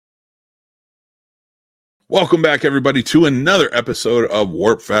Welcome back, everybody, to another episode of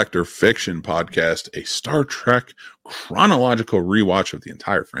Warp Factor Fiction Podcast, a Star Trek chronological rewatch of the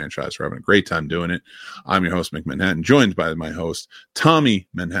entire franchise. We're having a great time doing it. I'm your host, Mick Manhattan, joined by my host, Tommy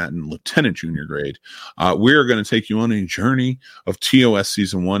Manhattan, Lieutenant Junior Grade. We're going to take you on a journey of TOS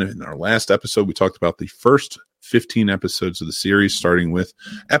Season 1. In our last episode, we talked about the first 15 episodes of the series, starting with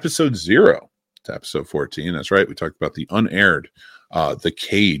Episode 0 to Episode 14. That's right, we talked about the unaired The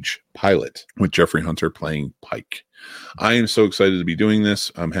Cage pilot with Jeffrey Hunter playing Pike. I am so excited to be doing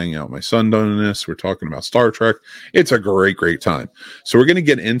this. I'm hanging out with my son doing this. We're talking about Star Trek. It's a great time. So we're going to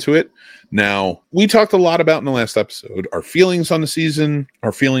get into it. Now, we talked a lot about in the last episode our feelings on the season,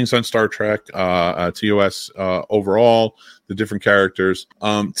 our feelings on Star Trek, TOS overall, the different characters.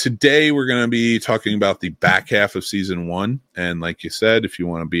 Today, we're going to be talking about the back half of Season 1. And like you said, if you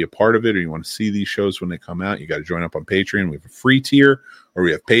want to be a part of it or you want to see these shows when they come out, you got to join up on Patreon. We have a free tier or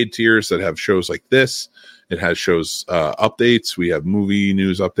we have paid tiers that have shows like this. It has shows updates. We have movie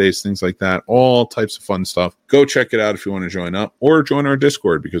news updates, things like that, all types of fun stuff. Go check it out if you want to join up or join our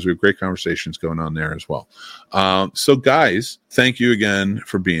Discord because we have great conversations going on there as well. So guys, thank you again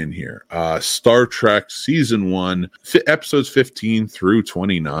for being here. Star Trek Season 1, episodes 15 through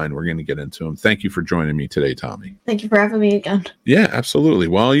 29. We're going to get into them. Thank you for joining me today, Tommy. Thank you for having me again. Yeah, absolutely.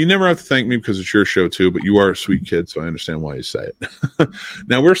 Well, you never have to thank me because it's your show too, but you are a sweet kid, so I understand why you say it.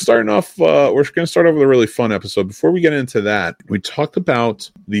 Now we're starting off, we're going to start off with a really fun episode. Before we get into that, we talked about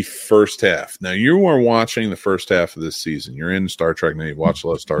the first half. Now you are watching the first half of this season. You're in Star Trek now. You've watched a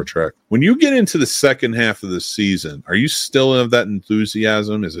lot of Star Trek. When you get into the second half of the season, are you still of that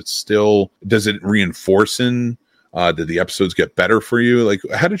enthusiasm? Is it still, does it reinforce in? Did the episodes get better for you? Like,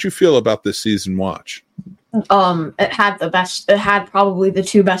 how did you feel about this season watch? It had probably the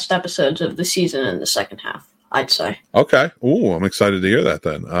two best episodes of the season in the second half, I'd say. Okay. Ooh, I'm excited to hear that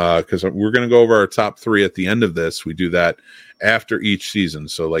then. Because we're going to go over our top three at the end of this. We do that after each season.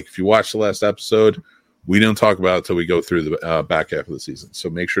 So, like, if you watch the last episode, we don't talk about it until we go through the back half of the season. So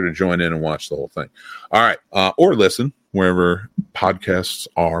make sure to join in and watch the whole thing. All right. Or listen wherever podcasts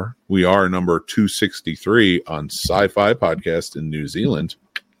are. We are number 263 on Sci-Fi Podcast in New Zealand.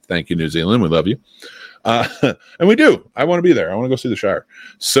 Thank you, New Zealand. We love you. And we do. I want to be there. I want to go see the Shire.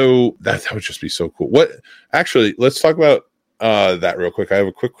 So that would just be so cool. Actually, let's talk about that real quick. I have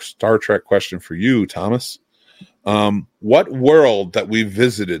a quick Star Trek question for you, Thomas. What world that we've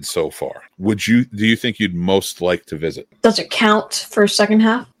visited so far do you think you'd most like to visit? Does it count for second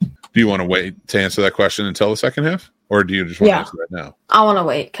half? Do you want to wait to answer that question until the second half? Or do you just want to answer that now? I want to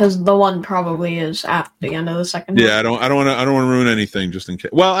wait because the one probably is at the end of the second half. Yeah, I don't want to ruin anything just in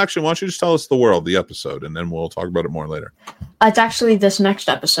case. Well, actually, why don't you just tell us the world, the episode, and then we'll talk about it more later. It's actually this next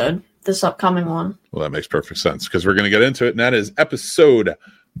episode, this upcoming one. Well, that makes perfect sense because we're going to get into it, and that is episode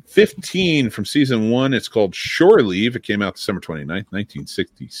 15 from season 1. It's called Shore Leave. It came out December 29th,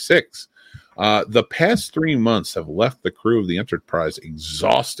 1966. The past 3 months have left the crew of the Enterprise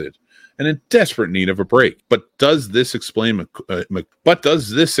exhausted and in desperate need of a break. But does this explain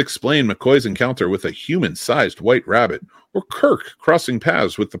McCoy's encounter with a human-sized white rabbit, or Kirk crossing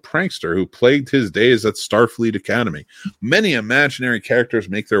paths with the prankster who plagued his days at Starfleet Academy? Many imaginary characters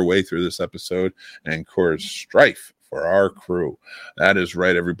make their way through this episode and cause strife for our crew. That is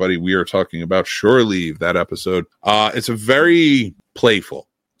right, everybody. We are talking about Shore Leave, that episode. It's a very playful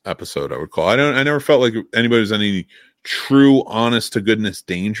episode, I would call. I never felt like anybody was any true, honest to goodness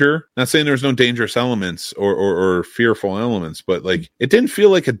danger. Not saying there's no dangerous elements or fearful elements, but like it didn't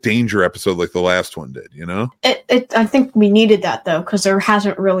feel like a danger episode like the last one did, you know? I think we needed that though, because there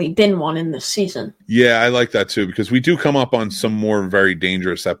hasn't really been one in this season. Yeah, I like that too, because we do come up on some more very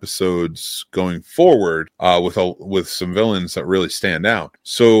dangerous episodes going forward with some villains that really stand out.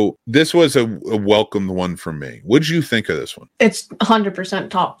 So this was a welcomed one for me. What'd you think of this one? It's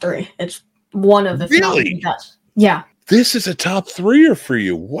 100% top 3. It's one of the really best. Yeah. This is a top 3er for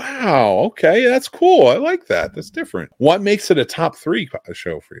you. Wow. Okay, that's cool. I like that. That's different. What makes it a top 3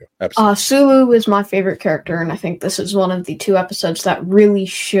 show for you? Sulu is my favorite character, and I think this is one of the 2 episodes that really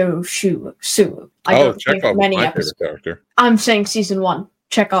show Sulu. Chekhov is my favorite character. I'm saying season 1.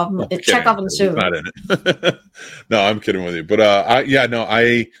 Chekhov. Chekhov and Sulu. Not in it. No, I'm kidding with you. But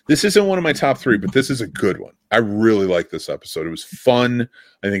this isn't one of my top 3, but this is a good one. I really like this episode. It was fun.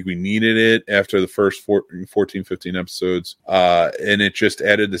 I think we needed it after the first 14, 15 episodes. And it just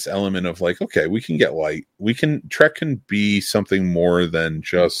added this element of like, okay, we can get light. Trek can be something more than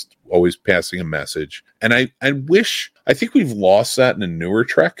just always passing a message. And I think we've lost that in a newer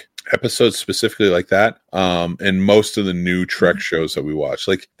Trek. episodes specifically like that, and most of the new Trek shows that we watch.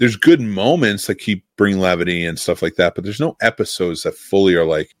 Like, there's good moments that keep bring levity and stuff like that, but there's no episodes that fully are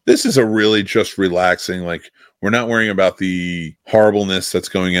like, this is a really just relaxing, like, we're not worrying about the horribleness that's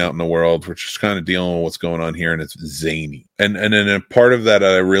going out in the world. We're just kind of dealing with what's going on here, and it's zany. And then a part of that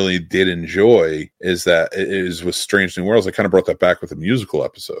I really did enjoy is that it is with Strange New Worlds. I kind of brought that back with a musical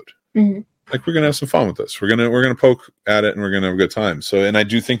episode. Mm-hmm. Like, we're gonna have some fun with this. We're gonna poke at it, and we're gonna have a good time. So, and I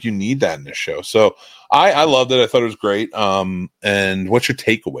do think you need that in this show. So, I loved it. I thought it was great. And what's your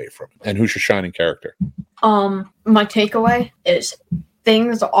takeaway from it? And who's your shining character? My takeaway is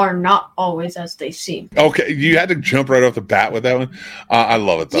things are not always as they seem. Okay, you had to jump right off the bat with that one. I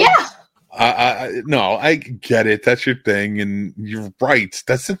love it though. Yeah. No, I get it. That's your thing, and you're right.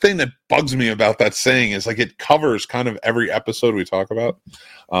 That's the thing that bugs me about that saying is like it covers kind of every episode we talk about.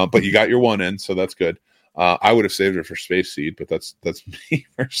 But you got your one in, so that's good. I would have saved it for Space Seed, but that's me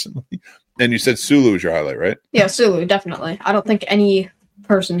personally. And you said Sulu was your highlight, right? Yeah, Sulu, definitely. I don't think any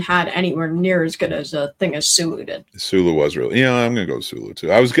person had anywhere near as good as a thing as Sulu did. Sulu was really, I'm gonna go with Sulu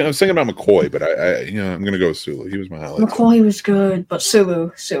too. I was thinking about McCoy, but I'm gonna go with Sulu. He was my highlight. McCoy was good, but Sulu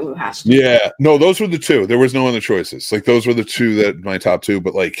has to. Yeah, no, those were the two. There was no other choices. Like, those were the two that my top two.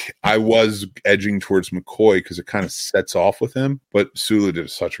 But like, I was edging towards McCoy because it kind of sets off with him. But Sulu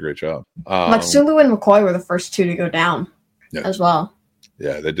did such a great job. Like, Sulu and McCoy were the first two to go down as well.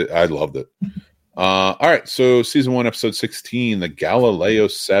 Yeah, they did. I loved it. All right, so season 1, episode 16, the Galileo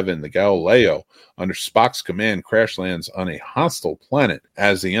 7. The Galileo, under Spock's command, crash lands on a hostile planet.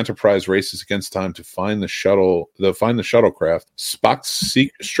 As the Enterprise races against time to find the shuttlecraft, Spock's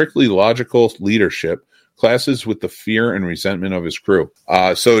strictly logical leadership clashes with the fear and resentment of his crew.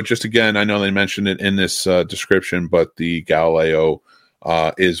 So just again, I know they mentioned it in this description, but the Galileo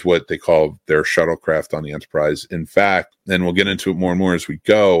is what they call their shuttlecraft on the Enterprise. In fact, and we'll get into it more and more as we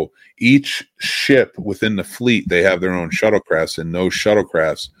go, each ship within the fleet, they have their own shuttlecrafts, and those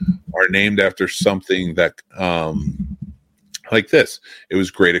shuttlecrafts are named after something that, like this. It was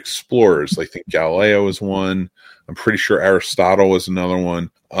great explorers. I think Galileo was one. I'm pretty sure Aristotle was another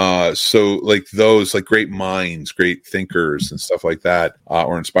one. So like those, like great minds, great thinkers and stuff like that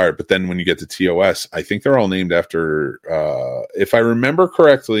were inspired. But then when you get to TOS, I think they're all named after, if I remember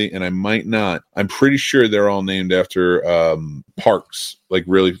correctly, and I might not, I'm pretty sure they're all named after parks, like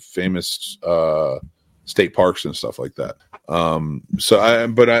really famous state parks and stuff like that.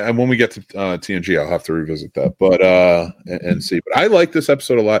 But when we get to TNG, I'll have to revisit that, but and see. But I like this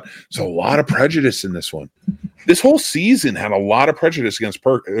episode a lot. There's a lot of prejudice in this one. This whole season had a lot of prejudice against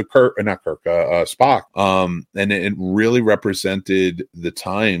Spock. And it really represented the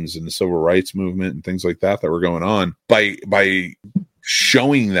times and the civil rights movement and things like that were going on by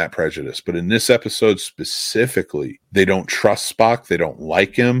showing that prejudice. But in this episode specifically, they don't trust Spock. They don't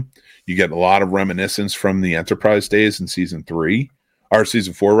like him. You get a lot of reminiscence from the Enterprise days in season 4,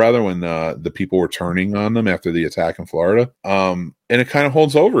 rather, when the people were turning on them after the attack in Florida. And it kind of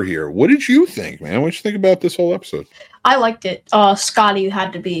holds over here. What did you think, man? What did you think about this whole episode? I liked it. Scotty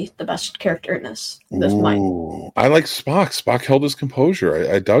had to be the best character in this point. I like Spock. Spock held his composure.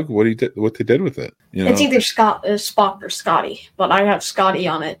 I dug what they did with it. You know? It's either Spock or Scotty, but I have Scotty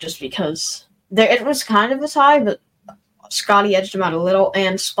on it just because it was kind of a tie, but Scotty edged him out a little,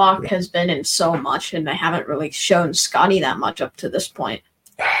 and Spock has been in so much, and they haven't really shown Scotty that much up to this point.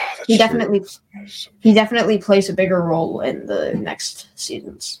 He definitely plays a bigger role in the next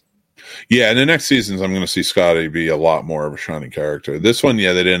seasons. Yeah, in the next seasons, I'm going to see Scotty be a lot more of a shining character. This one, they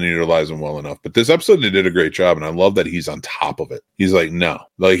didn't utilize him well enough. But this episode, they did a great job, and I love that he's on top of it. He's like, no.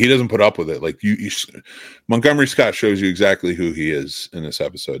 Like, he doesn't put up with it. Like, Montgomery Scott shows you exactly who he is in this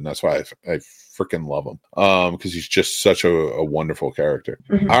episode, and that's why I freaking love him, because he's just such a wonderful character.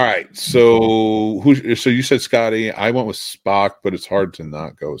 Mm-hmm. All right, so you said Scotty. I went with Spock, but it's hard to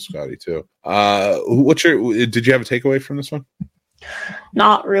not go with Scotty too. Did you have a takeaway from this one?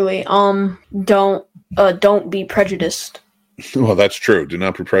 Not really. Don't be prejudiced. Well, that's true. Do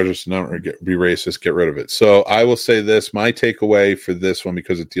not be prejudiced. Do not be racist. Get rid of it. So I will say this: my takeaway for this one,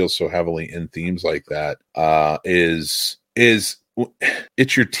 because it deals so heavily in themes like that, is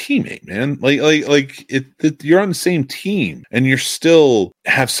it's your teammate, man. You're on the same team, and you're still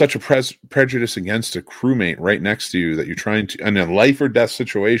have such a prejudice against a crewmate right next to you that you're trying to, in a life or death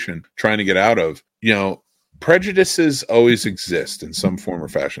situation, trying to get out of. You know, prejudices always exist in some form or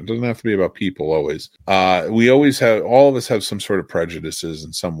fashion. It doesn't have to be about people always. All of us have some sort of prejudices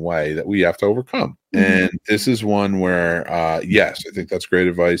in some way that we have to overcome. Mm-hmm. And this is one where, yes, I think that's great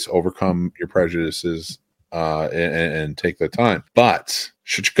advice. Overcome your prejudices and take the time. But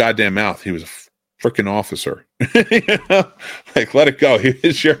shut your goddamn mouth. He was a freaking officer. You know? Like, let it go.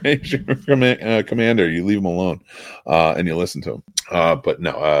 He's your commander. You leave him alone, and you listen to him. But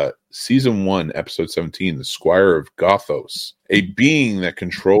no, season 1, episode 17, the Squire of Gothos, a being that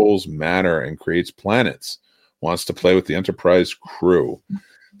controls matter and creates planets, wants to play with the Enterprise crew.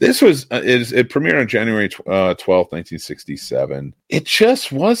 This was it premiered on January 12th, 1967. It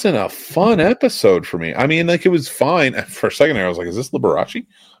just wasn't a fun episode for me. I mean, like, it was fine. For a second there, I was like, is this Liberace?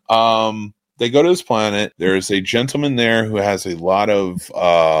 They go to this planet. There's a gentleman there who has a lot of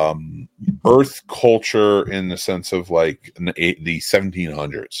Earth culture in the sense of like the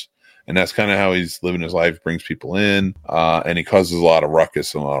 1700s. And that's kind of how he's living his life, brings people in, and he causes a lot of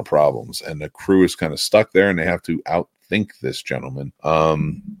ruckus and a lot of problems. And the crew is kind of stuck there, and they have to outthink this gentleman.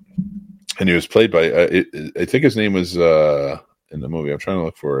 And he was played by, I think his name was, in the movie, I'm trying to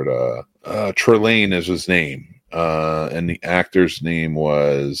look for it, Trelane is his name. And the actor's name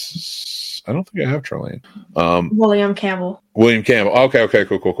was, I don't think I have Trelane. William Campbell. William Campbell. Okay,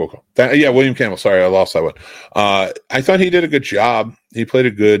 cool. William Campbell. Sorry, I lost that one. I thought he did a good job. He played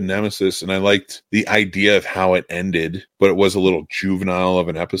a good nemesis, and I liked the idea of how it ended, but it was a little juvenile of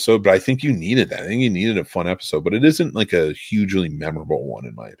an episode. But I think you needed that. I think you needed a fun episode, but it isn't like a hugely memorable one,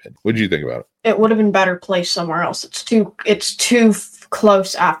 in my opinion. What did you think about it? It would have been better placed somewhere else. It's too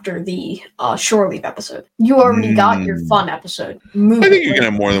close after the shore leave episode. You already got your fun episode. I think you can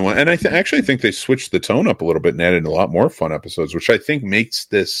have more than one, and I actually think they switched the tone up a little bit and added a lot more fun episodes, which I think makes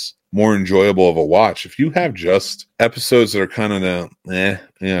this more enjoyable of a watch. If you have just episodes that are kind of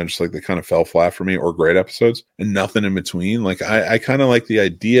just like they kind of fell flat for me, or great episodes and nothing in between, like I kind of like the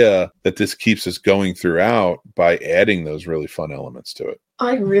idea that this keeps us going throughout by adding those really fun elements to it.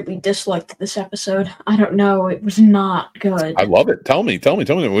 I really disliked this episode. I don't know. It was not good. I love it. Tell me. What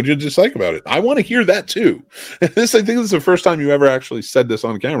did you dislike about it? I want to hear that too. I think this is the first time you ever actually said this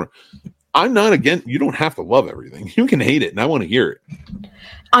on camera. I'm not against, you don't have to love everything. You can hate it, and I want to hear it.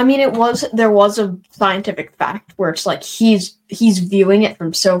 I mean, there was a scientific fact where it's like he's viewing it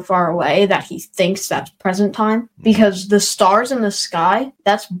from so far away that he thinks that's present time, because the stars in the sky,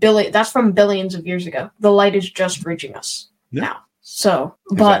 that's from billions of years ago. The light is just reaching us now. So,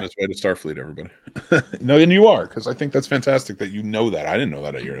 he's on his way to Starfleet, everybody. No, and you are, because I think that's fantastic that you know that. I didn't know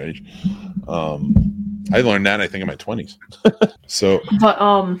that at your age. I learned that, I think, in my 20s.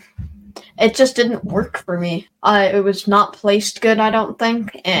 But it just didn't work for me. It was not placed good, I don't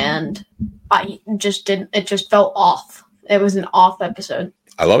think, and it just felt off. It was an off episode.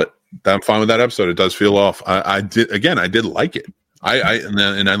 I love it. I'm fine with that episode. It does feel off. I did like it.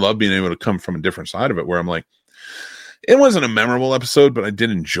 And I love being able to come from a different side of it, where I'm like, it wasn't a memorable episode, but I did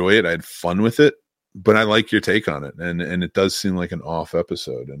enjoy it. I had fun with it. But I like your take on it, and it does seem like an off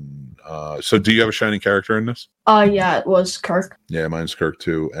episode. And so, do you have a shining character in this? Yeah, it was Kirk. Yeah, mine's Kirk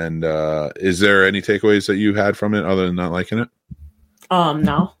too. And is there any takeaways that you had from it other than not liking it?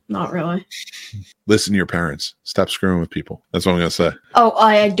 No, not really. Listen to your parents. Stop screwing with people. That's what I'm gonna say. Oh,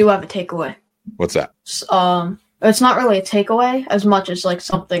 I do have a takeaway. What's that? It's not really a takeaway as much as like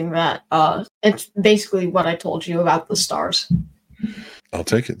something that it's basically what I told you about the stars. I'll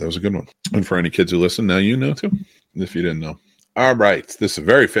take it. That was a good one. And for any kids who listen, now you know too, if you didn't know. All right. This is a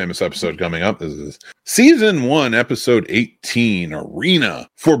very famous episode coming up. This is Season 1, Episode 18, Arena.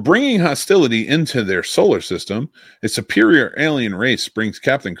 For bringing hostility into their solar system, a superior alien race brings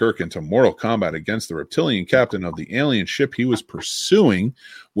Captain Kirk into mortal combat against the reptilian captain of the alien ship he was pursuing,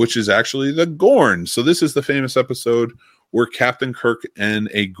 which is actually the Gorn. So this is the famous episode where Captain Kirk and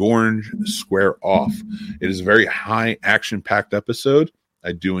a Gorn square off. It is a very high action-packed episode.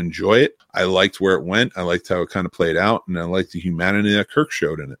 I do enjoy it. I liked where it went. I liked how it kind of played out, and I liked the humanity that Kirk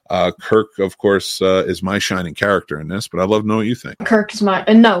showed in it. Kirk, of course, is my shining character in this, but I'd love to know what you think. Kirk is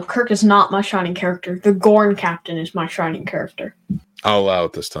not my shining character. The Gorn captain is my shining character. I'll allow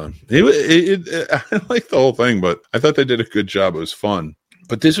it this time. I liked the whole thing, but I thought they did a good job. It was fun.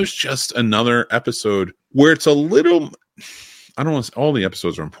 But this was just another episode where it's a little... I don't want to say all the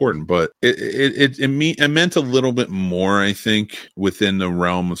episodes are important, but it meant a little bit more, I think, within the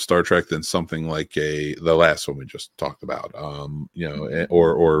realm of Star Trek than something like the last one we just talked about, like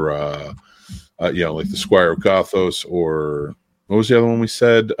the Squire of Gothos, or what was the other one we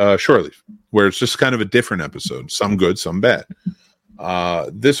said? Shore Leave, where it's just kind of a different episode, some good, some bad.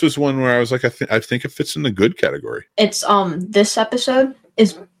 This was one where I was like, I think it fits in the good category. It's this episode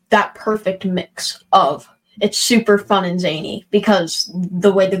is that perfect mix of. It's super fun and zany because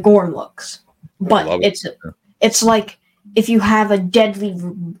the way the Gorn looks, but it's like if you have a deadly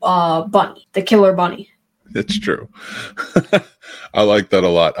bunny, the killer bunny, It's true. I like that a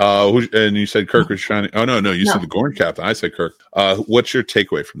lot. And you said Kirk was shining. Oh no, you said the Gorn captain. I said Kirk. What's your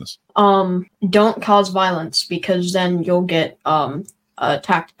takeaway from this? Don't cause violence because then you'll get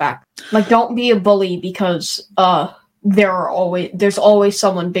attacked back. Like, don't be a bully because there's always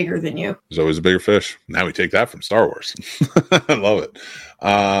someone bigger than you. There's always a bigger fish. Now we take that from Star Wars. I love it.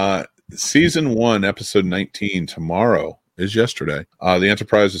 Season 1, episode 19, tomorrow is yesterday. The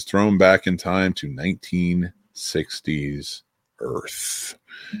Enterprise is thrown back in time to 1960s Earth.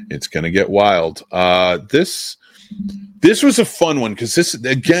 It's going to get wild. This was a fun one because this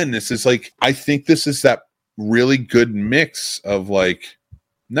is like, I think this is that really good mix of like,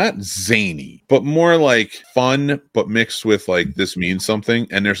 not zany, but more like fun, but mixed with like this means something.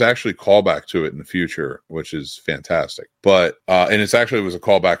 And there's actually a callback to it in the future, which is fantastic. But and it was a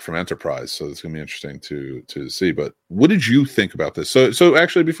callback from Enterprise, so it's gonna be interesting to see. But what did you think about this? So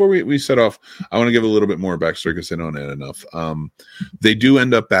actually, before we set off, I want to give a little bit more backstory because they don't add enough. They do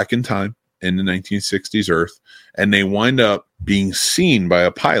end up back in time in the 1960s Earth, and they wind up being seen by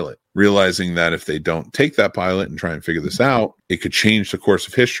a pilot, realizing that if they don't take that pilot and try and figure this out, it could change the course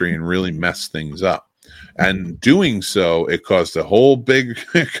of history and really mess things up. And doing so, it caused a whole big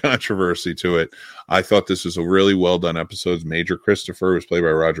controversy to it. I thought this was a really well done episode. Major Christopher was played by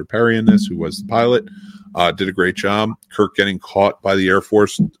Roger Perry in this, who was the pilot. Did a great job. Kirk getting caught by the Air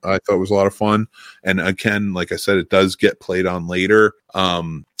Force, I thought was a lot of fun. And again, like I said, it does get played on later.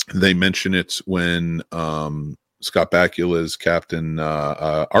 They mention it when Scott Bakula's Captain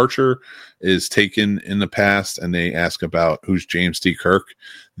Archer is taken in the past, and they ask about who's James T. Kirk.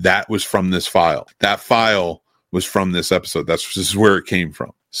 That was from this file. That file was from this episode. This is where it came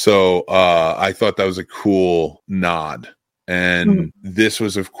from. So I thought that was a cool nod. And this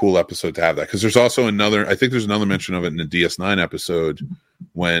was a cool episode to have that, because there's also another mention of it in the DS9 episode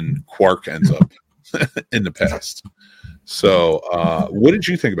when Quark ends up in the past. So what did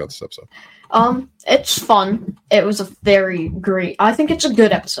you think about this episode? It's fun. It was a very great. I think it's a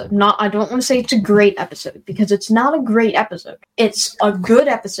good episode. I don't want to say it's a great episode because it's not a great episode. It's a good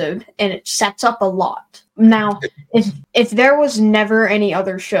episode and it sets up a lot. Now, if there was never any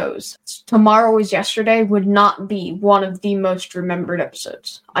other shows, Tomorrow Is Yesterday would not be one of the most remembered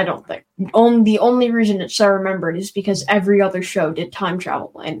episodes. I don't think. The only reason it's so remembered is because every other show did time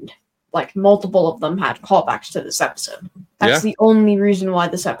travel and like multiple of them had callbacks to this episode. That's the only reason why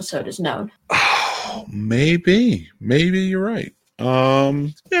this episode is known. Oh, maybe you're right.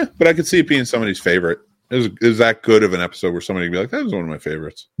 Yeah, but I could see it being somebody's favorite. It was that good of an episode where somebody would be like, that was one of my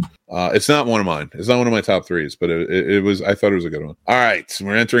favorites. It's not one of mine. It's not one of my top threes, but it was, I thought it was a good one. All right. So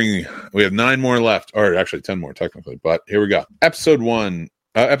we have 9 more left, or actually 10 more technically, but here we go. Episode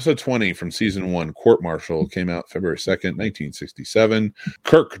 20 from season 1, Court Martial, came out February 2nd, 1967.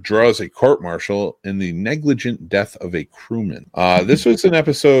 Kirk draws a court martial in the negligent death of a crewman. This was an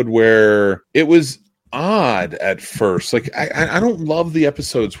episode where it was odd at first. Like, I don't love the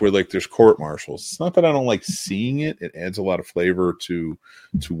episodes where like there's court martials. It's not that I don't like seeing it. It adds a lot of flavor to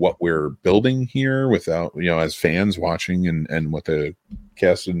what we're building here without, as fans watching and what the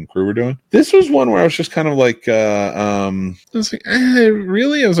cast and crew were doing. This was one where I was just kind of like, I was like,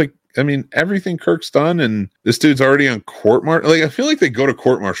 really? I was like, I mean, everything Kirk's done, and this dude's already on court martial. Like, I feel like they go to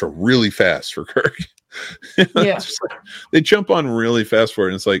court martial really fast for Kirk. Yeah, like, they jump on really fast for it.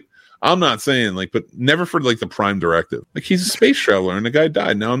 And it's like, I'm not saying like, but never for like the prime directive. Like, he's a space traveler and the guy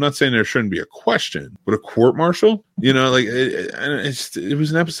died. Now, I'm not saying there shouldn't be a question, but a court martial, like it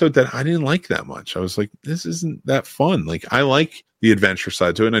was an episode that I didn't like that much. I was like, this isn't that fun. Like, I like the adventure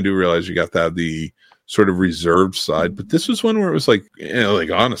side to it, and I do realize you got to have the sort of reserved side, but this was one where it was like, like,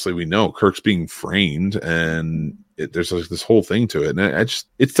 honestly, we know Kirk's being framed, and there's like this whole thing to it, and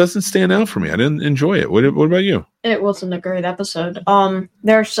it doesn't stand out for me. I didn't enjoy it. What about you? It wasn't a great episode.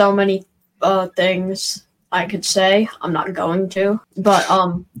 There are so many things I could say. I'm not going to, but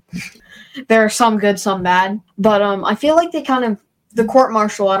there are some good, some bad. But I feel like the court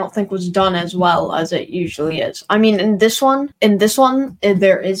martial, I don't think was done as well as it usually is. I mean, in this one,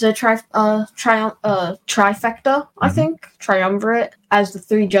 there is a trifecta, I think, triumvirate as the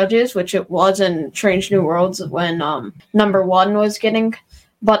 3 judges, which it was in Strange New Worlds when number 1 was getting.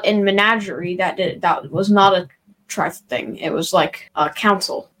 But in Menagerie, that was not a thing. It was like a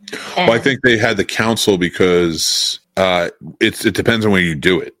council. Well, I think they had the council because it depends on where you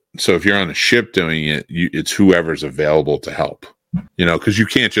do it. So if you're on a ship doing it, it's whoever's available to help. Because you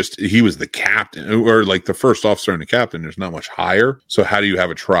can't he was the captain, or like the first officer and the captain, there's not much higher. So how do you have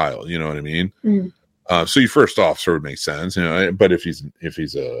a trial? You know what I mean? So you first off sort of makes sense, but if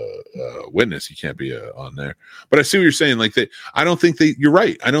he's a witness, he can't be on there. But I see what you're saying. Like I don't think you're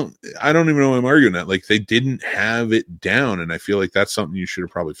right. I don't even know why I'm arguing that. Like they didn't have it down, and I feel like that's something you should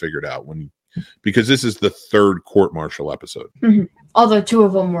have probably figured out because this is the third court-martial episode. Mm-hmm. Although two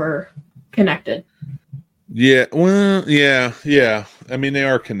of them were connected. Yeah, well, yeah. I mean, they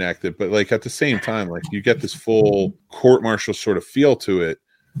are connected, but like at the same time, like you get this full court-martial sort of feel to it,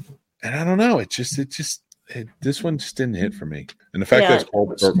 and I don't know. This one just didn't hit for me, and the fact that it's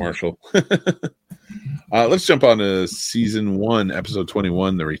called court-martial. Let's jump on to season 1, episode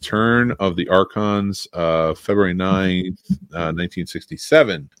 21, The Return of the Archons, February 9th,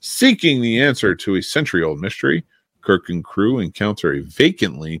 1967. Seeking the answer to a century-old mystery, Kirk and crew encounter a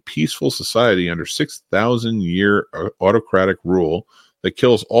vacantly peaceful society under 6,000-year autocratic rule that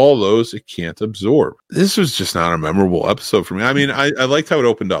kills all those it can't absorb. This was just not a memorable episode for me. I mean, I liked how it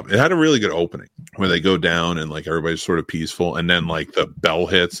opened up. It had a really good opening where they go down and like everybody's sort of peaceful, and then like the bell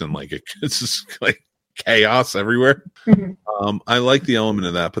hits and like it's just like chaos everywhere. Mm-hmm. I like the element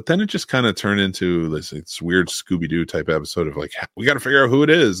of that, but then it just kind of turned into this weird Scooby-Doo type episode of like, we got to figure out who it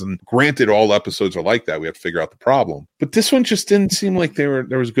is. And granted, all episodes are like that. We have to figure out the problem. But this one just didn't seem like there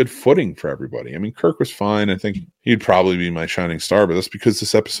was good footing for everybody. I mean, Kirk was fine. I think he'd probably be my shining star, but that's because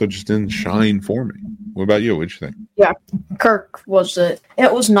this episode just didn't shine for me. What about you? What'd you think? Yeah, Kirk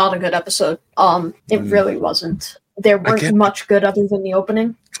it was not a good episode. It really wasn't. There weren't much good other than the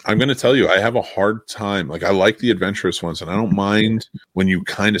opening. I'm going to tell you, I have a hard time. Like, I like the adventurous ones, and I don't mind when you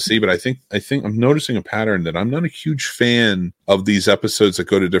kind of see, but I think I'm noticing a pattern that I'm not a huge fan of these episodes that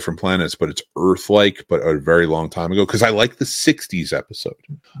go to different planets, but it's Earth-like, but a very long time ago, because I like the 60s episode.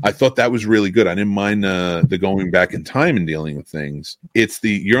 I thought that was really good. I didn't mind the going back in time and dealing with things. It's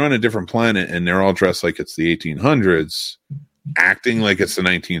you're on a different planet, and they're all dressed like it's the 1800s, acting like it's the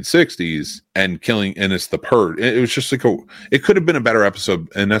 1960s and killing, and it's the Purge. It was just like it could have been a better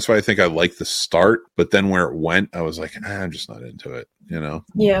episode, and that's why I think I liked the start, but then where it went, I was like, I'm just not into it,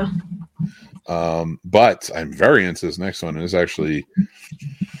 Yeah. But I'm very into this next one. It's actually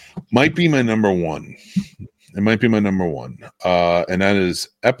might be my number one. It might be my number one. And that is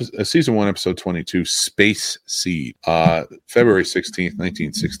season 1, episode 22, Space Seed, February 16th,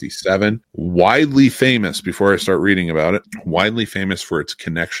 1967. Widely famous, before I start reading about it, widely famous for its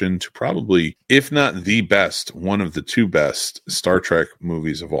connection to probably, if not the best, one of the 2 best Star Trek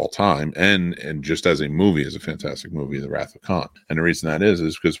movies of all time. And just as a movie, is a fantastic movie, The Wrath of Khan. And the reason that is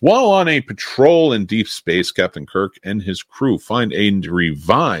because while on a patrol in deep space, Captain Kirk and his crew find and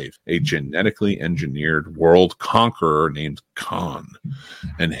revive a genetically engineered world conqueror named Khan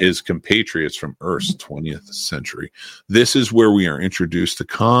and his compatriots from Earth's 20th century. This is where we are introduced to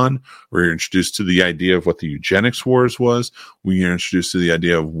Khan. We're introduced to the idea of what the eugenics wars was. We are introduced to the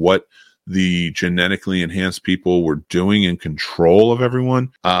idea of what the genetically enhanced people were doing in control of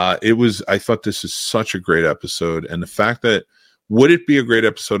everyone. I thought this is such a great episode. And the fact that would it be a great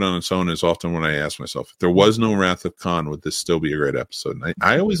episode on its own is often when I ask myself, if there was no Wrath of Khan, would this still be a great episode? And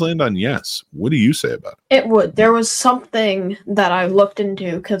I always land on yes. What do you say about it? It would. There was something that I looked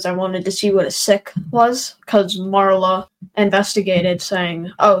into because I wanted to see what a Sikh was, because Marla investigated saying,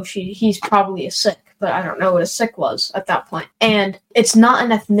 he's probably a Sikh, but I don't know what a Sikh was at that point. And it's not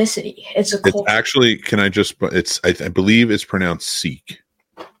an ethnicity. It's a culture. It's actually, I believe it's pronounced Sikh.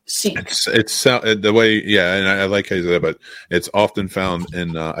 It's the way, and I like how you said that, but it's often found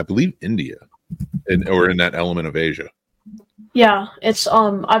in, I believe, India, or in that element of Asia. Yeah, it's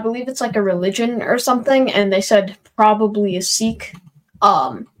I believe it's like a religion or something, and they said probably a Sikh.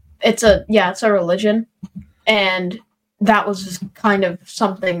 It's a religion, and that was kind of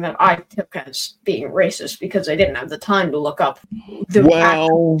something that I took as being racist because I didn't have the time to look up.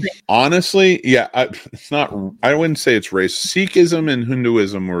 Honestly, yeah, it's not. I wouldn't say it's racist. Sikhism and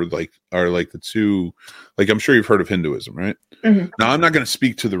Hinduism are like the two. Like, I'm sure you've heard of Hinduism, right? Mm-hmm. Now, I'm not going to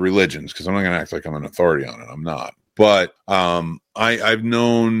speak to the religions because I'm not going to act like I'm an authority on it. I'm not. But I've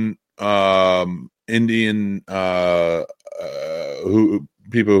known Indian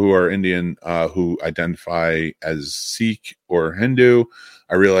people who are Indian who identify as Sikh or Hindu.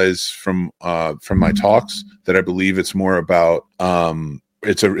 I realize from my talks that I believe it's more about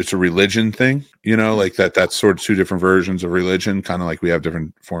it's a religion thing, like that's sort of 2 different versions of religion, kind of like we have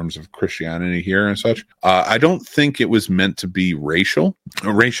different forms of Christianity here and such. I don't think it was meant to be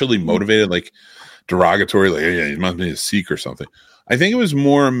racially motivated, like derogatory, like, yeah, you must be a Sikh or something. I think it was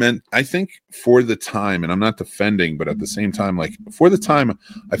more meant, I think for the time, and I'm not defending, but at the same time, like for the time,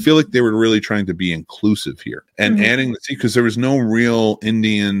 I feel like they were really trying to be inclusive here and adding the Sikh, because there was no real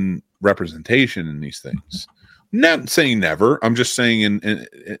Indian representation in these things. Not saying never. I'm just saying in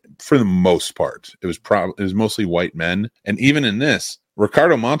for the most part, it was mostly white men. And even in this,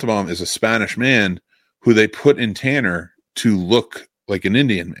 Ricardo Montalban is a Spanish man who they put in Tanner to look like an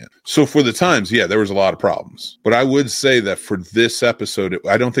Indian man. So for the times, yeah, there was a lot of problems. But I would say that for this episode,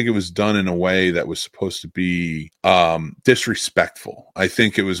 I don't think it was done in a way that was supposed to be disrespectful. I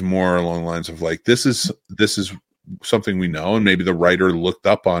think it was more along the lines of like, this is something we know, and maybe the writer looked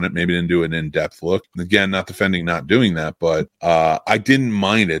up on it, maybe didn't do an in-depth look. Again, not defending not doing that, but I didn't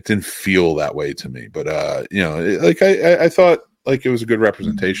mind it. It didn't feel that way to me. But I thought like it was a good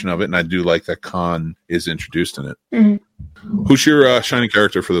representation of it, and I do like that Khan is introduced in it. Mm-hmm. Who's your shining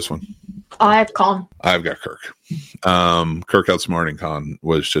character for this one? I have Khan. I've got Kirk. Kirk outsmarting Khan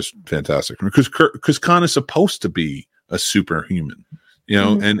was just fantastic because Khan is supposed to be a superhuman,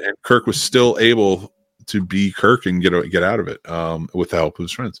 and Kirk was still able to be Kirk and get out of it with the help of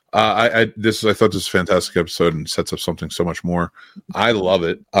his friends. I thought this was a fantastic episode and sets up something so much more. I love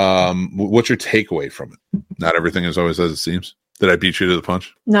it. What's your takeaway from it? Not everything is always as it seems. Did I beat you to the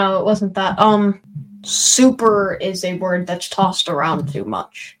punch? No, it wasn't that. Super is a word that's tossed around too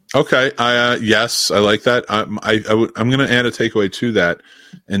much. Okay. Yes, I like that. I'm going to add a takeaway to that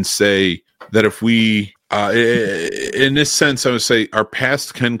and say that if we, in this sense, I would say our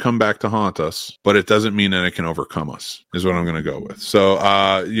past can come back to haunt us, but it doesn't mean that it can overcome us, is what I'm going to go with. So,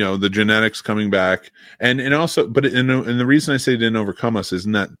 the genetics coming back and also, but the reason I say it didn't overcome us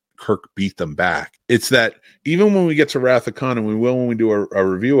isn't that Kirk beat them back. It's that even when we get to Wrath of Khan, and we will when we do a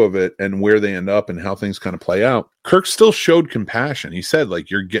review of it and where they end up and how things kind of play out, Kirk still showed compassion. He said,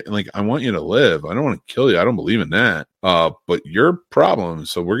 like, you're getting, like, I want you to live. I don't want to kill you. I don't believe in that. But your problem.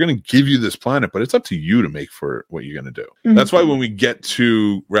 So we're going to give you this planet, but it's up to you to make for what you're going to do. Mm-hmm. That's why when we get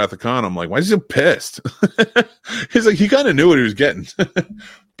to Wrath of Khan, I'm like, why is he so pissed? He's like, he kind of knew what he was getting.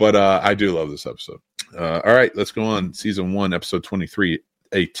 But I do love this episode. All right, let's go on. Season 1, episode 23.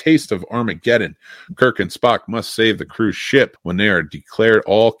 A taste of Armageddon. Kirk and Spock must save the cruise ship when they are declared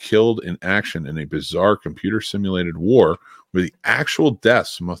all killed in action in a bizarre computer-simulated war where the actual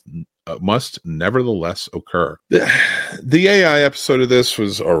deaths must nevertheless occur. The AI episode of this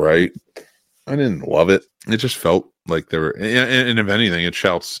was all right. I didn't love it. It just felt like there were, and if anything, it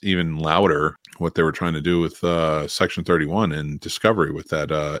shouts even louder what they were trying to do with Section 31 and Discovery with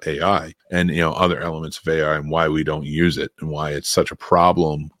that AI and other elements of AI and why we don't use it and why it's such a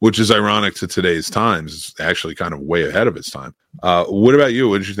problem, which is ironic to today's times. It's actually kind of way ahead of its time. What about you?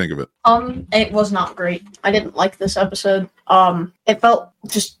 What did you think of it? It was not great. I didn't like this episode. It felt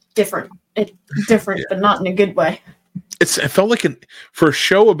just different. Yeah. But not in a good way. It felt like for a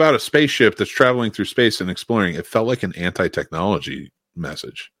show about a spaceship that's traveling through space and exploring, it felt like an anti-technology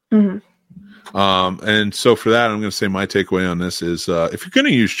message. Mm-hmm. And so for that, I'm going to say my takeaway on this is if you're going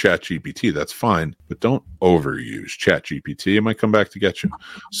to use ChatGPT, that's fine, but don't overuse ChatGPT. It might come back to get you.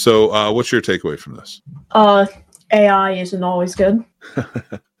 So what's your takeaway from this? AI isn't always good.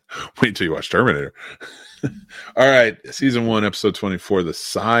 Wait until you watch Terminator. All right, season 1, episode 24. This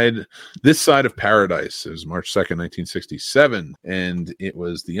Side of Paradise. It was March 2nd, 1967, and it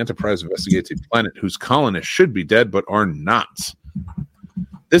was the Enterprise investigates a planet whose colonists should be dead but are not.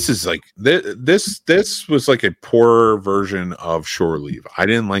 This is like this was like a poorer version of Shore Leave. I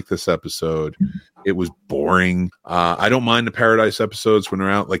didn't like this episode. It was boring. I don't mind the Paradise episodes when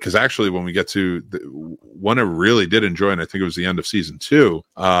they're out, like, because actually when we get to one I really did enjoy, and I think it was the end of season 2,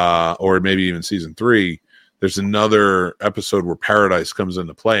 or maybe even season 3. There's another episode where Paradise comes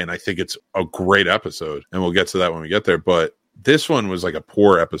into play, and I think it's a great episode, and we'll get to that when we get there. But this one was like a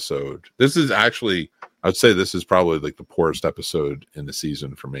poor episode. This is actually, I'd say this is probably like the poorest episode in the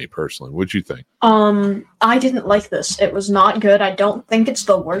season for me personally. What'd you think? I didn't like this. It was not good. I don't think it's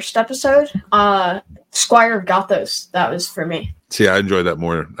the worst episode. Squire of Gothos, that was for me. See, I enjoyed that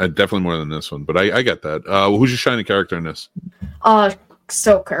more. Definitely more than this one, but I get that. Who's your shining character in this?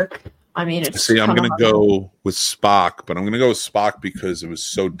 Still Kirk. I mean, it's. See, I'm going to go with Spock, but I'm going to go with Spock because it was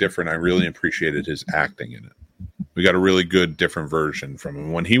so different. I really appreciated his acting in it. We got a really good, different version from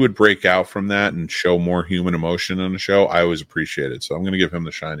him. When he would break out from that and show more human emotion on the show, I always appreciate it. So I'm going to give him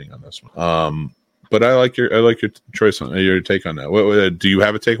the shining on this one. But I like your choice on your take on that. What do you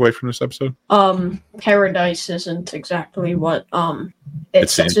have a takeaway from this episode? Paradise isn't exactly what it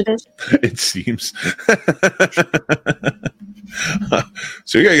says it is. It seems.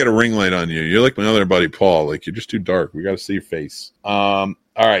 So you gotta get a ring light on you. You're like my other buddy Paul. Like, you're just too dark. We gotta see your face.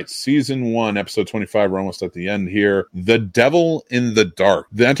 All right, season 1, episode 25. We're almost at the end here. The Devil in the Dark.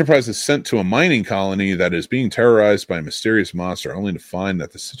 The Enterprise is sent to a mining colony that is being terrorized by a mysterious monster, only to find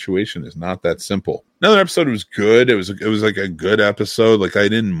that the situation is not that simple. Another episode was good. It was like a good episode. Like, I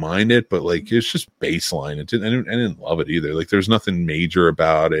didn't mind it, but like it's just baseline. I didn't love it either. Like, there's nothing major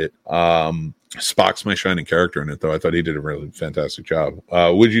about it. Spock's my shining character in it, though. I thought he did a really fantastic job.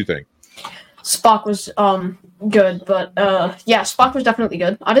 What did you think? Spock was good, but yeah, Spock was definitely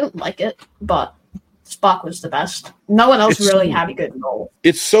good. I didn't like it, but Spock was the best. No one else really had a good role.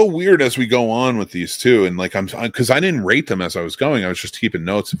 It's so weird as we go on with these two, and like because I didn't rate them as I was going. I was just keeping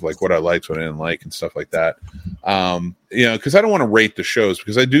notes of like what I liked, what I didn't like, and stuff like that. Because I don't want to rate the shows,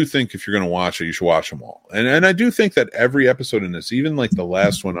 because I do think if you're going to watch it, you should watch them all. And I do think that every episode in this, even like the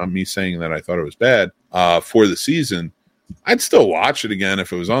last one, on me saying that I thought it was bad for the season, I'd still watch it again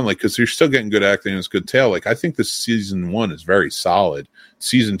if it was on, like, because you're still getting good acting and it's good tale. Like, I think this season 1 is very solid.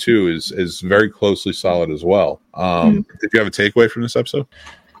 Season 2 is very closely solid as well. If you have a takeaway from this episode,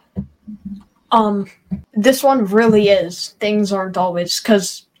 this one really is. Things aren't always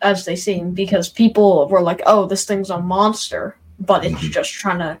as they seem, because people were like, "Oh, this thing's a monster," but it's just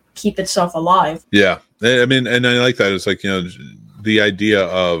trying to keep itself alive. Yeah, I mean, and I like that. It's like, the idea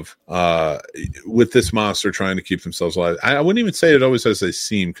of with this monster trying to keep themselves alive. I wouldn't even say it always as they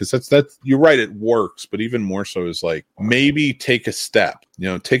seem, because that's you're right, it works, but even more so is like, maybe take a step,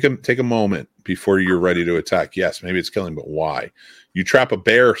 take a moment before you're ready to attack. Yes, maybe it's killing, but why? You trap a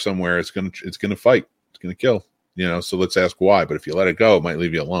bear somewhere, it's gonna fight, it's gonna kill. So let's ask why. But if you let it go, it might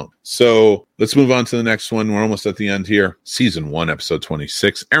leave you alone. So let's move on to the next one. We're almost at the end here. Season 1, episode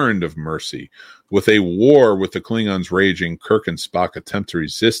 26, Errand of Mercy. With a war with the Klingons raging, Kirk and Spock attempt to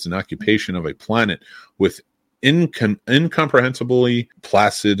resist an occupation of a planet with incomprehensibly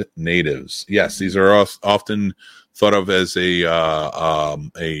placid natives. Yes, these are often thought of as a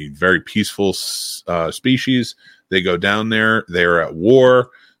very peaceful species. They go down there. They're at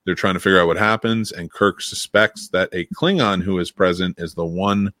war. They're trying to figure out what happens, and Kirk suspects that a Klingon who is present is the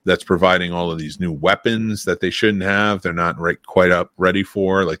one that's providing all of these new weapons that they shouldn't have. They're not quite ready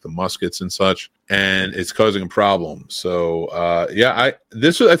for, like the muskets and such, and it's causing a problem. So, I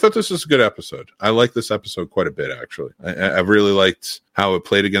thought this was a good episode. I like this episode quite a bit, actually. I really liked how it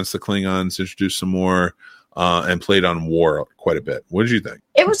played against the Klingons, introduced some more, and played on war quite a bit. What did you think?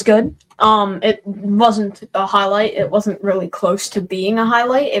 It was good. It wasn't a highlight. It wasn't really close to being a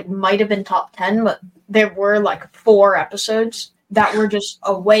highlight. It might have been top 10, but there were like 4 episodes that were just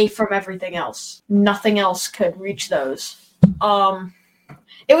away from everything else. Nothing else could reach those.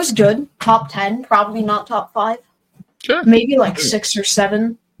 It was good. Top 10, probably not top 5. Sure. Maybe like 6 or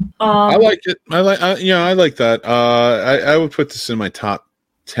 7. I like it. I like that. I would put this in my top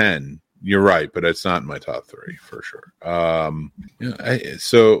 10. You're right, but it's not in my top 3 for sure.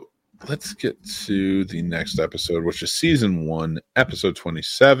 So let's get to the next episode, which is season 1, episode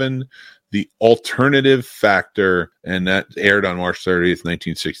 27, The Alternative Factor, and that aired on March 30th,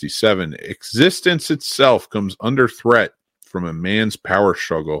 1967. Existence itself comes under threat from a man's power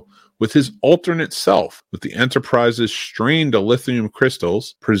struggle with his alternate self, with the Enterprise's strained lithium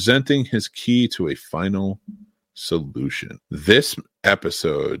crystals presenting his key to a final solution. This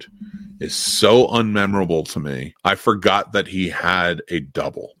episode is so unmemorable to me. I forgot that he had a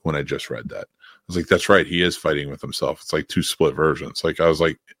double when I just read that. I was like, that's right, he is fighting with himself. It's like 2 split versions. Like, I was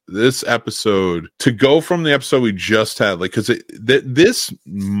like, this episode, to go from the episode we just had, like, because this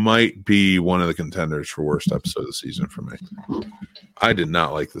might be one of the contenders for worst episode of the season for me. I did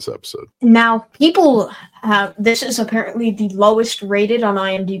not like this episode. Now, people have, this is apparently the lowest rated on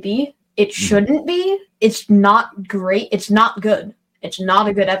IMDb. It shouldn't be. It's not great. It's not good. It's not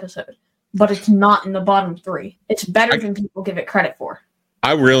a good episode, but it's not in the bottom 3. It's better than people give it credit for.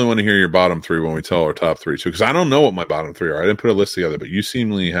 I really want to hear your bottom 3 when we tell our top 3 too, because I don't know what my bottom 3 are. I didn't put a list together, but you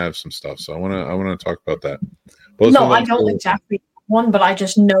seemingly have some stuff, so I want to talk about that. No, I don't exactly one, but I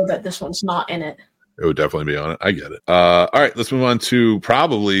just know that this one's not in it. It would definitely be on it. I get it. All right, let's move on to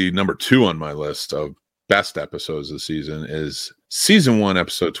probably number 2 on my list of best episodes of the season is season 1,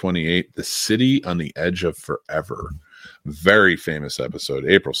 episode 28, The City on the Edge of Forever. Very famous episode,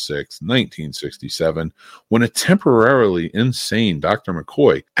 April 6th, 1967, when a temporarily insane Dr.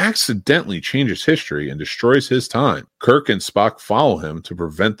 McCoy accidentally changes history and destroys his time. Kirk and Spock follow him to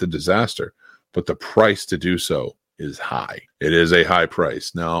prevent the disaster, but the price to do so is high. It is a high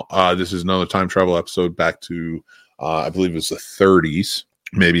price. Now, this is another time travel episode back to, I believe it was the 30s.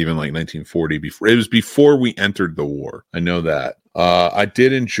 Maybe even like 1940. It was before we entered the war. I know that. I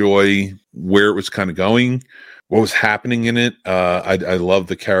did enjoy where it was kind of going. what was happening in it. I love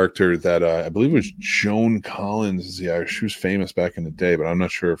the character that I believe it was Joan Collins. Yeah, she was famous back in the day, but I'm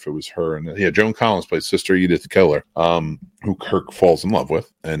not sure if it was her. And yeah, Joan Collins plays Sister Edith Keller, who Kirk falls in love with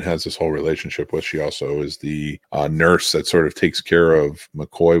and has this whole relationship with. She also is the nurse that sort of takes care of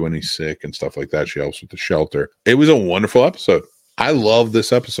McCoy when he's sick and stuff like that. She helps with the shelter. It was a wonderful episode. I love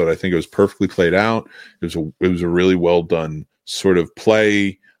this episode. I think it was perfectly played out. It was a really well done sort of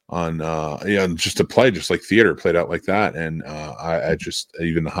play on just a play, just like theater played out like that. And I just,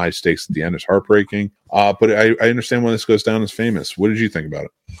 even the high stakes at the end is heartbreaking. But I understand why this goes down as famous. What did you think about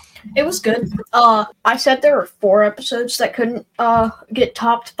it? It was good. I said there were 4 episodes that couldn't get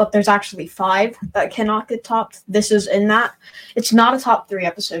topped, but there's actually 5 that cannot get topped. This is in that. It's not a top 3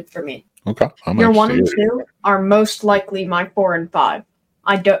 episode for me. Okay. Your 1 and 2 are most likely my 4 and 5.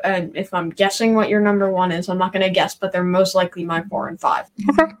 I don't. If I'm guessing what your number 1 is, I'm not going to guess, but they're most likely my 4 and 5.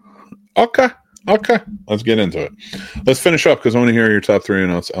 Okay. Let's get into it. Let's finish up because I want to hear your top 3,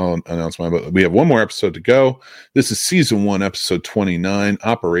 and I'll announce mine. But we have one more episode to go. This is season 1, episode 29,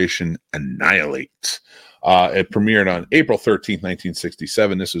 Operation Annihilate. It premiered on April 13th,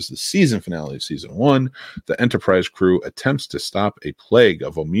 1967. This was the season finale of season 1. The Enterprise crew attempts to stop a plague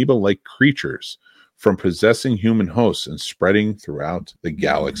of amoeba-like creatures from possessing human hosts and spreading throughout the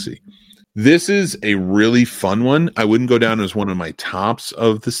galaxy. This is a really fun one. I wouldn't go down as one of my tops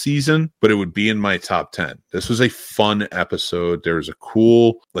of the season, but it would be in my top 10. This was a fun episode. There was a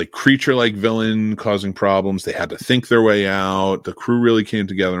cool, creature-like villain causing problems. They had to think their way out. The crew really came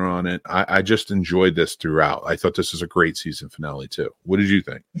together on it. I just enjoyed this throughout. I thought this was a great season finale, too. What did you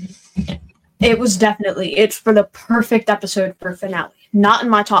think? It was definitely. It's for the perfect episode for finale. Not in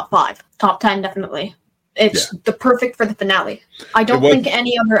my top 5. Top 10, definitely. It's the perfect for the finale. I don't think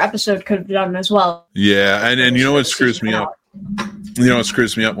any other episode could have done as well. Yeah, and you know what screws me up? You know what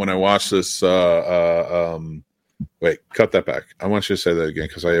screws me up when I watch this? Wait, cut that back. I want you to say that again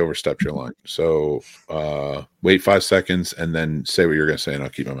because I overstepped your line. So wait 5 seconds and then say what you're going to say and I'll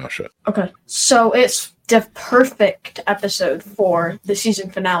keep my mouth shut. Okay. So it's the perfect episode for the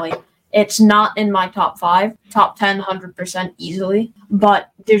season finale. It's not in my top 5, top 10, 100% easily, but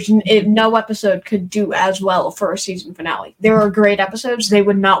no episode could do as well for a season finale. There are great episodes. They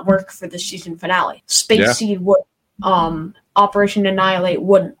would not work for the season finale. Space Seed would, Operation Annihilate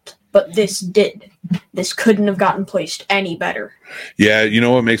wouldn't, but this did. This couldn't have gotten placed any better. Yeah, you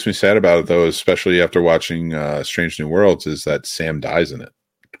know what makes me sad about it, though, especially after watching Strange New Worlds, is that Sam dies in it.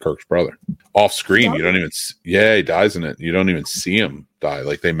 Kirk's brother. Off screen, you don't even. Yeah, he dies in it. You don't even see him die.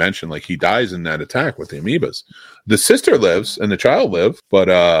 Like they mentioned, he dies in that attack with the amoebas. The sister lives and the child live,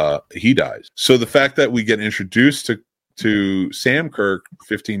 but he dies. So the fact that we get introduced to Sam Kirk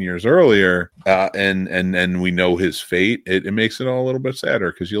 15 years earlier, and we know his fate, it makes it all a little bit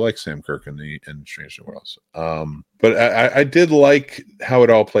sadder because you like Sam Kirk in Strange New Worlds. But I did like how it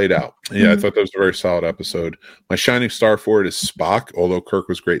all played out. Yeah, I thought that was a very solid episode. My shining star for it is Spock, although Kirk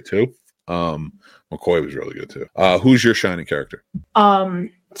was great too. McCoy was really good too. Who's your shining character?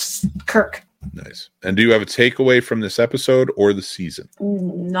 Kirk. Nice. And do you have a takeaway from this episode or the season?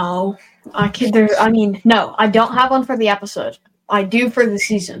 No. No, I don't have one for the episode. I do for the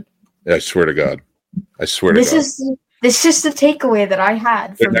season. I swear to God. This is the takeaway that I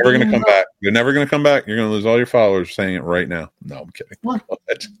had. They're never going to come back. You're never going to come back. You're going to lose all your followers saying it right now. No, I'm kidding. What?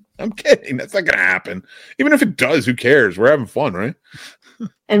 I'm kidding. That's not going to happen. Even if it does, who cares? We're having fun, right?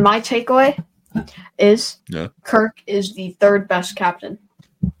 And my takeaway is Kirk is the 3rd best captain.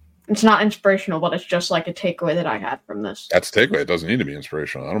 It's not inspirational, but it's just like a takeaway that I had from this. That's a takeaway. It doesn't need to be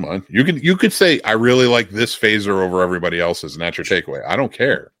inspirational. I don't mind. You could say, I really like this phaser over everybody else's, and that's your takeaway. I don't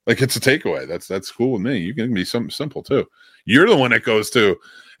care. It's a takeaway. That's cool with me. You can be something simple, too. You're the one that goes to,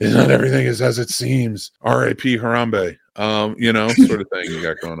 is not everything is as it seems. R.A.P. Harambe. Sort of thing you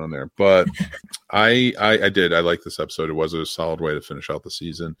got going on there. But I like this episode. It was a solid way to finish out the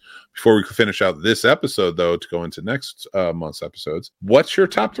season. Before we finish out this episode, though, to go into next month's episodes, what's your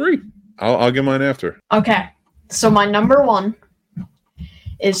top 3? I'll give mine after. Okay. So my number 1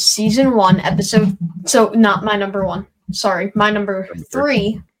 is season 1 episode. So not my number 1. Sorry. My number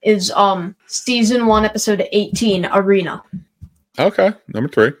 3 is season 1 episode 18, Arena. Okay. Number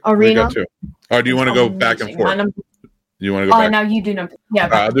 3. Arena. Or do you want to go back and forth? You want to go back? Now you do number. Yeah,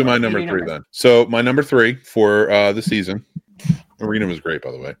 I'll do my number 3 then. So my number 3 for the season. Arena was great,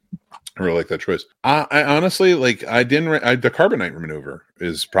 by the way. I really like that choice. I honestly the Carbonite maneuver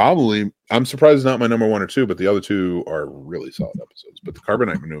is probably. I'm surprised it's not my number 1 or 2, but the other 2 are really solid episodes. But the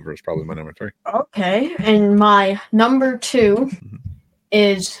Carbonite maneuver is probably my number 3. Okay, and my number 2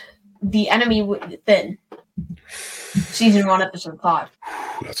 is The Enemy Within. Season 1, episode 5.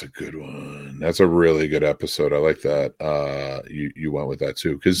 That's a good one. That's a really good episode. I like that. You went with that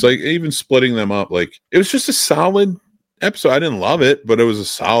too, because like even splitting them up, like it was just a solid episode. I didn't love it, but it was a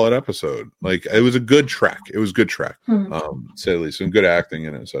solid episode. Like it was a good track. It was good track. Say at least, and good acting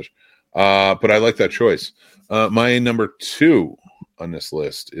in it and such. But I like that choice. My number 2 on this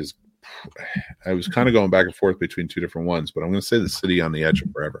list is, I was kind of going back and forth between 2 different ones, but I'm going to say The City on the Edge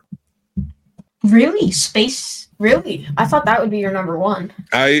of Forever. Really? Space? Really? I thought that would be your number 1.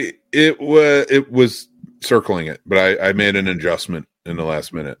 It was circling it, but I made an adjustment in the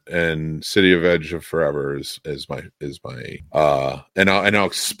last minute, and City of Edge of Forever is my and I'll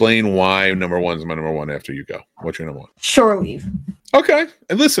explain why number 1 is my number 1 after you go. What's your number 1? Shore Leave. Okay.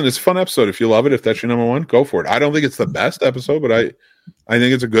 And listen, it's a fun episode. If you love it, if that's your number 1, go for it. I don't think it's the best episode, but I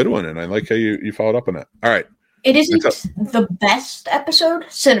think it's a good one, and I like how you followed up on that. All right. It isn't the best episode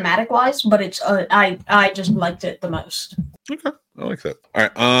cinematic wise, but it's I just liked it the most. Okay, I like that. All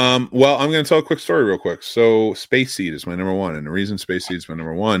right. Well, I'm going to tell a quick story real quick. So, Space Seed is my number 1, and the reason Space Seed is my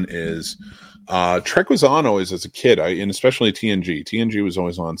number 1 is Trek was on always as a kid, and especially TNG. TNG was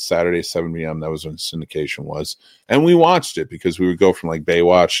always on Saturday 7 p.m. That was when syndication was, and we watched it because we would go from like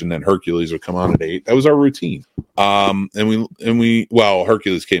Baywatch, and then Hercules would come on at 8. That was our routine. And we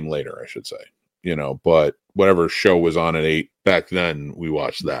Hercules came later, I should say. But whatever show was on at 8 back then, we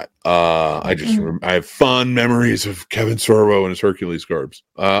watched that. I have fond memories of Kevin Sorbo and his Hercules garbs.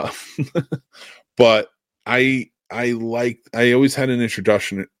 But I always had an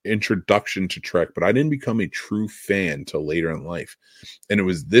introduction to Trek, but I didn't become a true fan till later in life. And it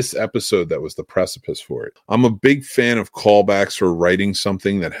was this episode that was the precipice for it. I'm a big fan of callbacks or writing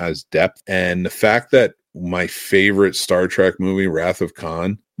something that has depth. And the fact that my favorite Star Trek movie, Wrath of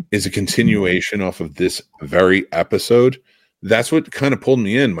Khan, is a continuation off of this very episode. That's what kind of pulled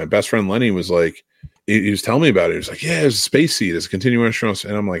me in. My best friend Lenny was like, he was telling me about it. He was like, yeah, it's a Space Seed. It's a continuation.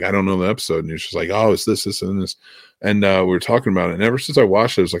 And I'm like, I don't know the episode. And he was just like, oh, it's this, and this. And we were talking about it. And ever since I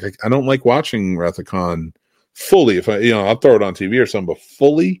watched it, I was like, I don't like watching Wrath of Khan fully. If I'll throw it on TV or something, but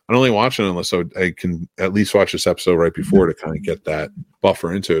fully, I don't like watching it unless I can at least watch this episode right before to kind of get that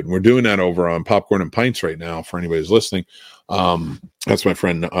buffer into it. And we're doing that over on Popcorn and Pints right now for anybody who's listening. That's my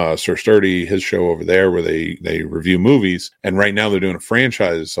friend Sir Sturdy, his show over there where they review movies. And right now they're doing a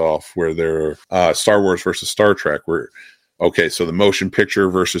franchise off where they're Star Wars versus Star Trek, so the motion picture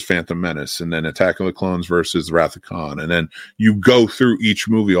versus Phantom Menace, and then Attack of the Clones versus Wrath of Khan, and then you go through each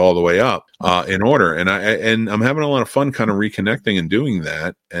movie all the way up in order. And I'm having a lot of fun kind of reconnecting and doing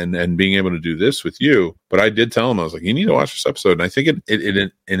that, and being able to do this with you. But I did tell him, I was like, you need to watch this episode, and I think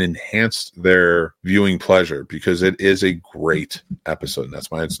it enhanced their viewing pleasure because it is a great episode. And that's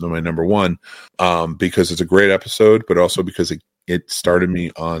why it's my number 1, because it's a great episode, but also because it started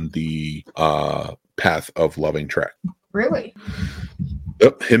me on the path of loving Trek. Really?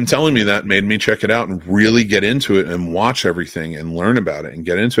 Yep. Him telling me that made me check it out and really get into it and watch everything and learn about it and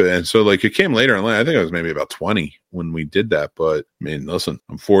get into it. And so like it came later in life. I think I was maybe about 20 when we did that. But I mean, listen,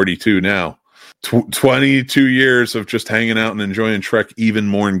 I'm 42 now. 22 years of just hanging out and enjoying Trek even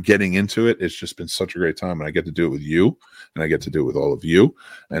more and getting into it. It's just been such a great time. And I get to do it with you, and I get to do it with all of you.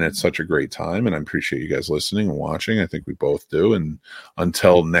 And it's such a great time. And I appreciate you guys listening and watching. I think we both do. And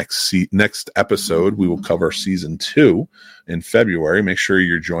until next episode, we will cover season 2 in February. Make sure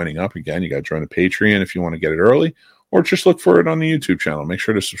you're joining up again. You got to join the Patreon if you want to get it early, or just look for it on the YouTube channel. Make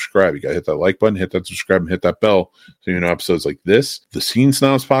sure to subscribe. You got to hit that like button, hit that subscribe, and hit that bell so you know episodes like this, the Scene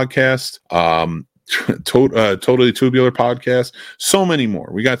Snobs podcast, Totally Tubular podcast, so many more.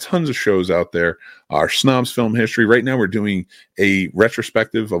 We got tons of shows out there. Our Snobs film history. Right now we're doing a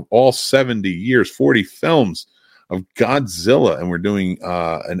retrospective of all 70 years, 40 films of Godzilla, and we're doing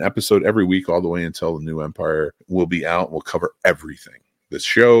an episode every week all the way until the new Empire will be out. We'll cover everything. The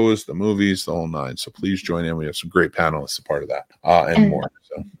shows, the movies, the whole nine. So please join in. We have some great panelists a part of that and more.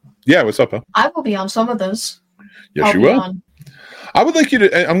 So, yeah, what's up, Al? I will be on some of those. Yes, you will. I would like you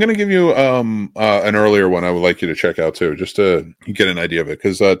to. I'm going to give you an earlier one. I would like you to check out too, just to get an idea of it.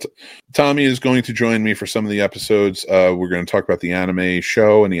 Because Tommy is going to join me for some of the episodes. We're going to talk about the anime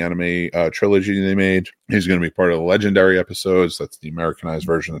show and the anime trilogy they made. He's going to be part of the legendary episodes. That's the Americanized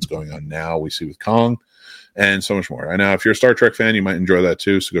version that's going on now. We see with Kong. And so much more. I know if you're a Star Trek fan, you might enjoy that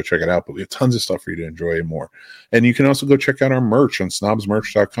too. So go check it out. But we have tons of stuff for you to enjoy and more. And you can also go check out our merch on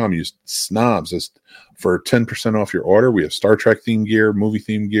snobsmerch.com. Use snobs for 10% off your order. We have Star Trek themed gear, movie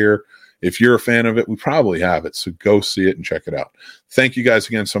themed gear. If you're a fan of it, we probably have it. So go see it and check it out. Thank you guys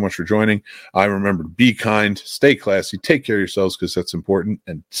again so much for joining. I remember to be kind, stay classy, take care of yourselves because that's important.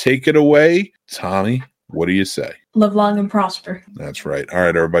 And take it away, Tommy. What do you say? Live long and prosper. That's right. All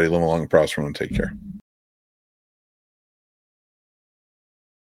right, everybody, live long and prosper and take care.